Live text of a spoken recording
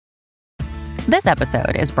This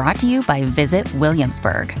episode is brought to you by Visit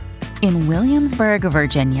Williamsburg. In Williamsburg,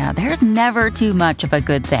 Virginia, there's never too much of a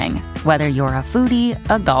good thing. Whether you're a foodie,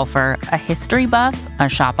 a golfer, a history buff, a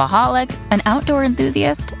shopaholic, an outdoor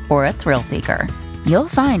enthusiast, or a thrill seeker, you'll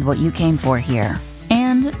find what you came for here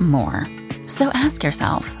and more. So ask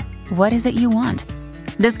yourself, what is it you want?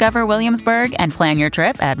 Discover Williamsburg and plan your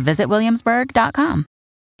trip at visitwilliamsburg.com.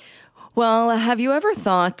 Well, have you ever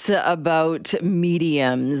thought about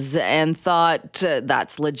mediums and thought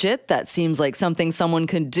that's legit, that seems like something someone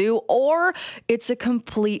can do, or it's a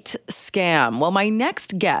complete scam? Well, my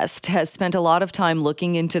next guest has spent a lot of time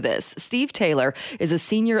looking into this. Steve Taylor is a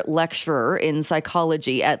senior lecturer in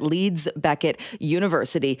psychology at Leeds Beckett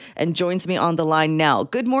University and joins me on the line now.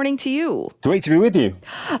 Good morning to you. Great to be with you.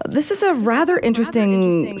 This is a rather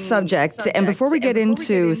interesting subject. And before we get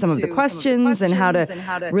into some of the questions and how to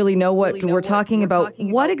really know what we're talking about,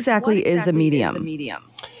 what exactly is a medium?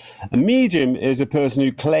 A medium is a person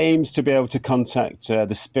who claims to be able to contact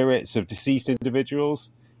the spirits of deceased individuals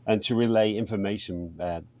and to relay information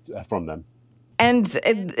from them. And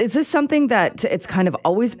is this something that it's kind of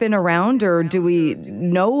always been around, or do we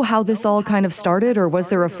know how this all kind of started, or was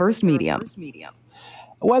there a first medium?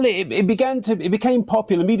 Well, it became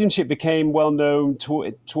popular. Mediumship became well known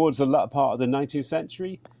towards the latter part of the 19th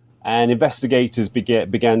century. And investigators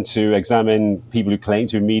began to examine people who claim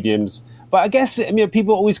to be mediums. But I guess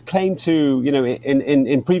people always claim to,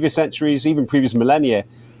 in previous centuries, even previous millennia,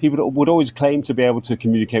 people would always claim to be able to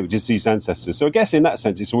communicate with deceased ancestors. So I guess in that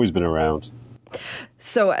sense, it's always been around.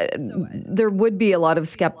 So there would be a lot of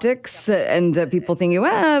skeptics and people thinking,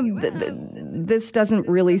 this doesn't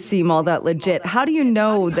really seem all that legit. How do you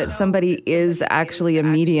know that somebody is actually a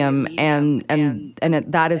medium and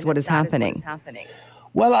that is what is happening?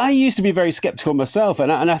 Well, I used to be very skeptical myself,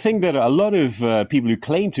 and I think that a lot of people who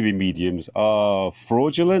claim to be mediums are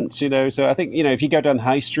fraudulent, So I think, if you go down the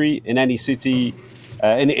high street in any city,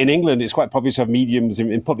 in England, it's quite popular to have mediums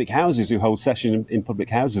in public houses who hold sessions in public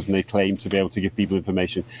houses, and they claim to be able to give people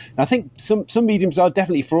information. And I think some mediums are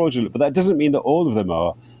definitely fraudulent, but that doesn't mean that all of them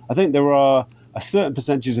are. I think there are a certain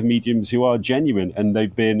percentage of mediums who are genuine, and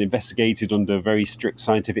they've been investigated under very strict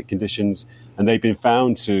scientific conditions, and they've been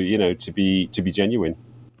found to be genuine.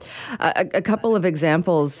 A couple of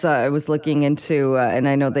examples I was looking into, and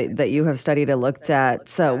I know that you have studied and looked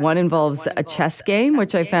at. One involves a chess game,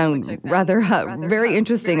 which I found rather very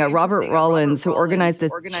interesting. Robert Rollins, who organized a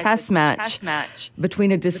chess match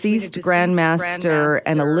between a deceased grandmaster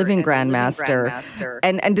and a living grandmaster.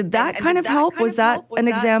 And did that kind of help? Was that an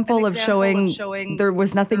example of showing there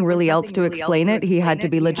was nothing really else to explain it? He had to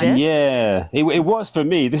be legit? Yeah, it was for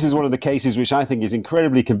me. This is one of the cases which I think is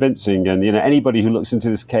incredibly convincing. And, anybody who looks into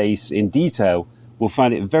this case in detail will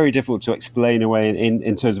find it very difficult to explain away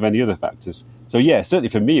in terms of any other factors. So yeah, certainly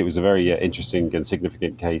for me, it was a very interesting and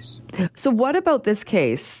significant case. So what about this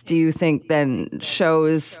case do you think then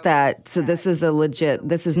shows that this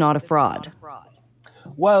is not a fraud?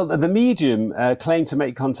 Well, the medium claimed to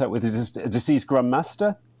make contact with a deceased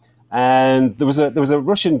grandmaster. And there was a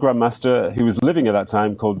Russian grandmaster who was living at that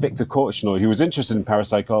time called Viktor Korchnoi, who was interested in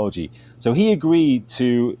parapsychology. So he agreed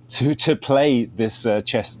to play this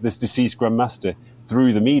deceased grandmaster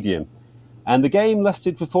through the medium. And the game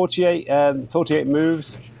lasted for 48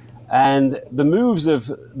 moves. And the moves of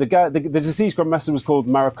the deceased grandmaster was called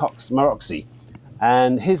Maroczy.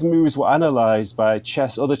 And his moves were analyzed by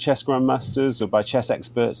other chess grandmasters or by chess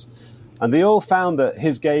experts. And they all found that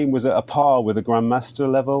his game was at a par with a grandmaster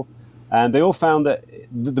level. And they all found that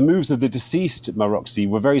the moves of the deceased Maroczy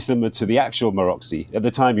were very similar to the actual Maroczy. At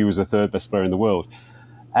the time, he was the third best player in the world.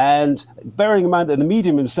 And bearing in mind that the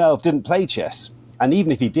medium himself didn't play chess, and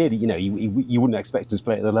even if he did, you wouldn't expect him to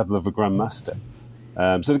play at the level of a grandmaster.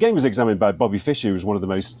 So the game was examined by Bobby Fischer, who was one of the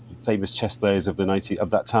most famous chess players of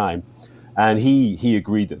that time. And he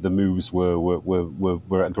agreed that the moves were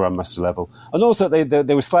at grandmaster level. And also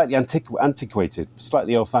they were slightly antiquated,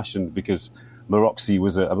 slightly old-fashioned, because Maroczy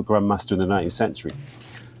was a grandmaster in the 19th century.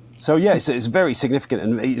 So yeah, it's very significant,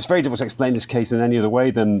 and it's very difficult to explain this case in any other way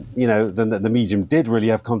than that the medium did really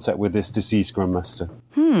have contact with this deceased grandmaster.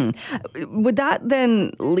 Would that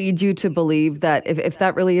then lead you to believe that if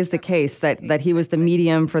that really is the case, that he was the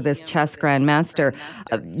medium for this chess grandmaster,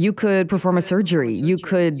 you could perform a surgery, you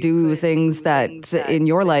could do things that in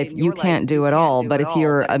your life you can't do at all, but if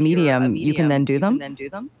you're a medium, you can then do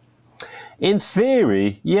them? In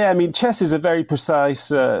theory, yeah. I mean, chess is a very precise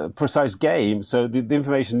game, so the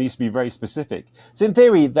information needs to be very specific. So in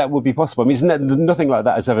theory, that would be possible. I mean, nothing like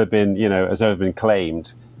that has ever been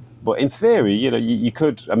claimed. But in theory,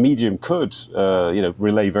 a medium could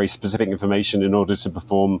relay very specific information in order to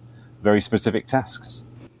perform very specific tasks.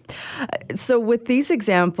 So with these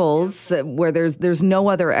examples where there's no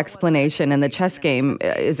other explanation, and the chess game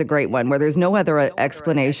is a great one, where there's no other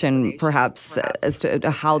explanation perhaps as to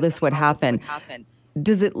how this would happen,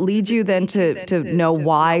 does it lead you then to know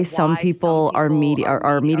why some people are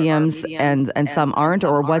mediums and some aren't,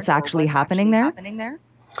 or what's actually happening there?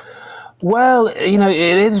 Well, it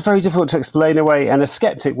is very difficult to explain away, and a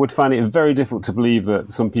skeptic would find it very difficult to believe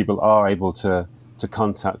that some people are able to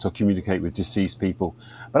contact or communicate with deceased people.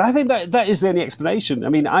 But I think that is the only explanation. I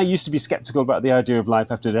mean, I used to be skeptical about the idea of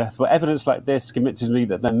life after death, but evidence like this convinces me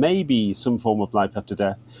that there may be some form of life after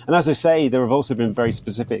death. And as I say, there have also been very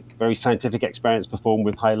specific, very scientific experiments performed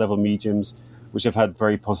with high-level mediums, which have had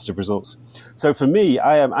very positive results. So for me,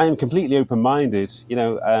 I am completely open-minded,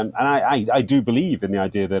 and I do believe in the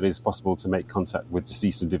idea that it is possible to make contact with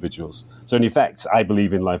deceased individuals. So in effect, I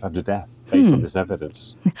believe in life after death based on this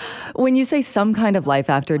evidence. When you say some kind of life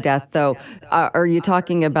after death, though, are you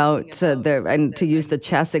talking about and to use the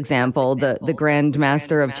chess example, the Grand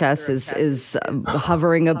Master of chess is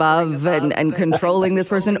hovering above and controlling this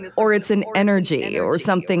person, or it's an energy or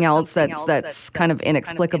something else that's kind of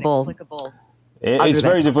inexplicable? It's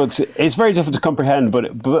very difficult. It's very difficult to comprehend,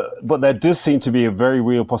 but there does seem to be a very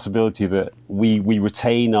real possibility that we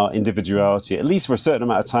retain our individuality, at least for a certain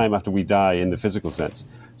amount of time after we die, in the physical sense.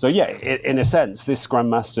 So yeah, in a sense, this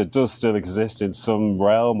Grandmaster does still exist in some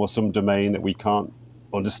realm or some domain that we can't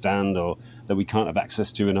understand or that we can't have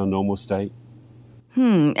access to in our normal state.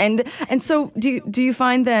 And so do you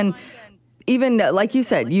find then, even like you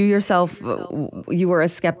said, you yourself, you were a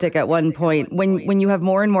skeptic at one point. When you have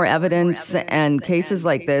more and more evidence and cases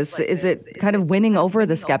like this, is it kind of winning over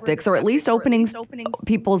the skeptics, or at least opening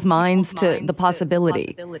people's minds to the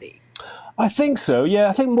possibility? I think so, yeah.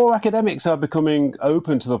 I think more academics are becoming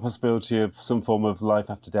open to the possibility of some form of life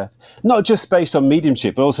after death, not just based on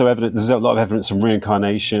mediumship, but also there's a lot of evidence from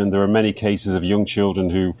reincarnation. There are many cases of young children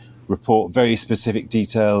who report very specific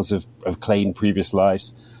details of claimed previous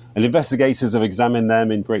lives. And investigators have examined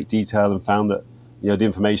them in great detail and found that the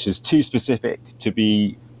information is too specific to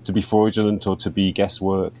be fraudulent or to be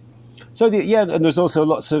guesswork. So and there's also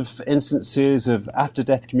lots of instances of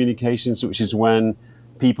after-death communications, which is when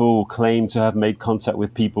people claim to have made contact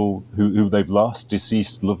with people who they've lost,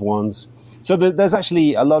 deceased loved ones. So there's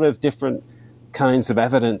actually a lot of different kinds of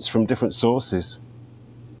evidence from different sources.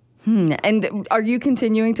 And are you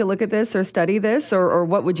continuing to look at this or study this, or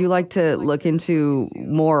what would you like to look into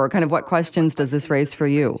more? Or kind of what questions does this raise for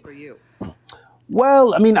you?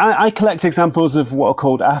 Well, I mean, I collect examples of what are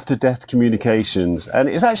called after-death communications, and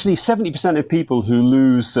it's actually 70% of people who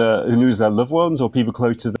lose their loved ones or people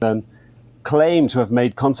close to them claim to have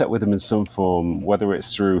made contact with them in some form, whether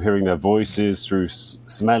it's through hearing their voices, through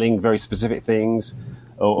smelling very specific things,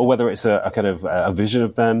 or whether it's a kind of a vision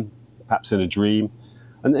of them, perhaps in a dream.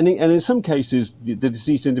 And in some cases, the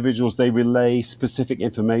deceased individuals, they relay specific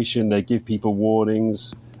information. They give people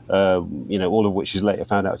warnings, all of which is later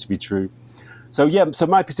found out to be true. So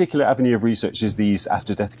my particular avenue of research is these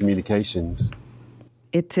after-death communications.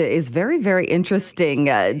 It is very, very interesting.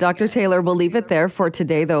 Dr. Taylor, we'll leave it there for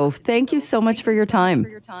today, though. Thank you so much for your time.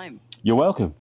 You're welcome.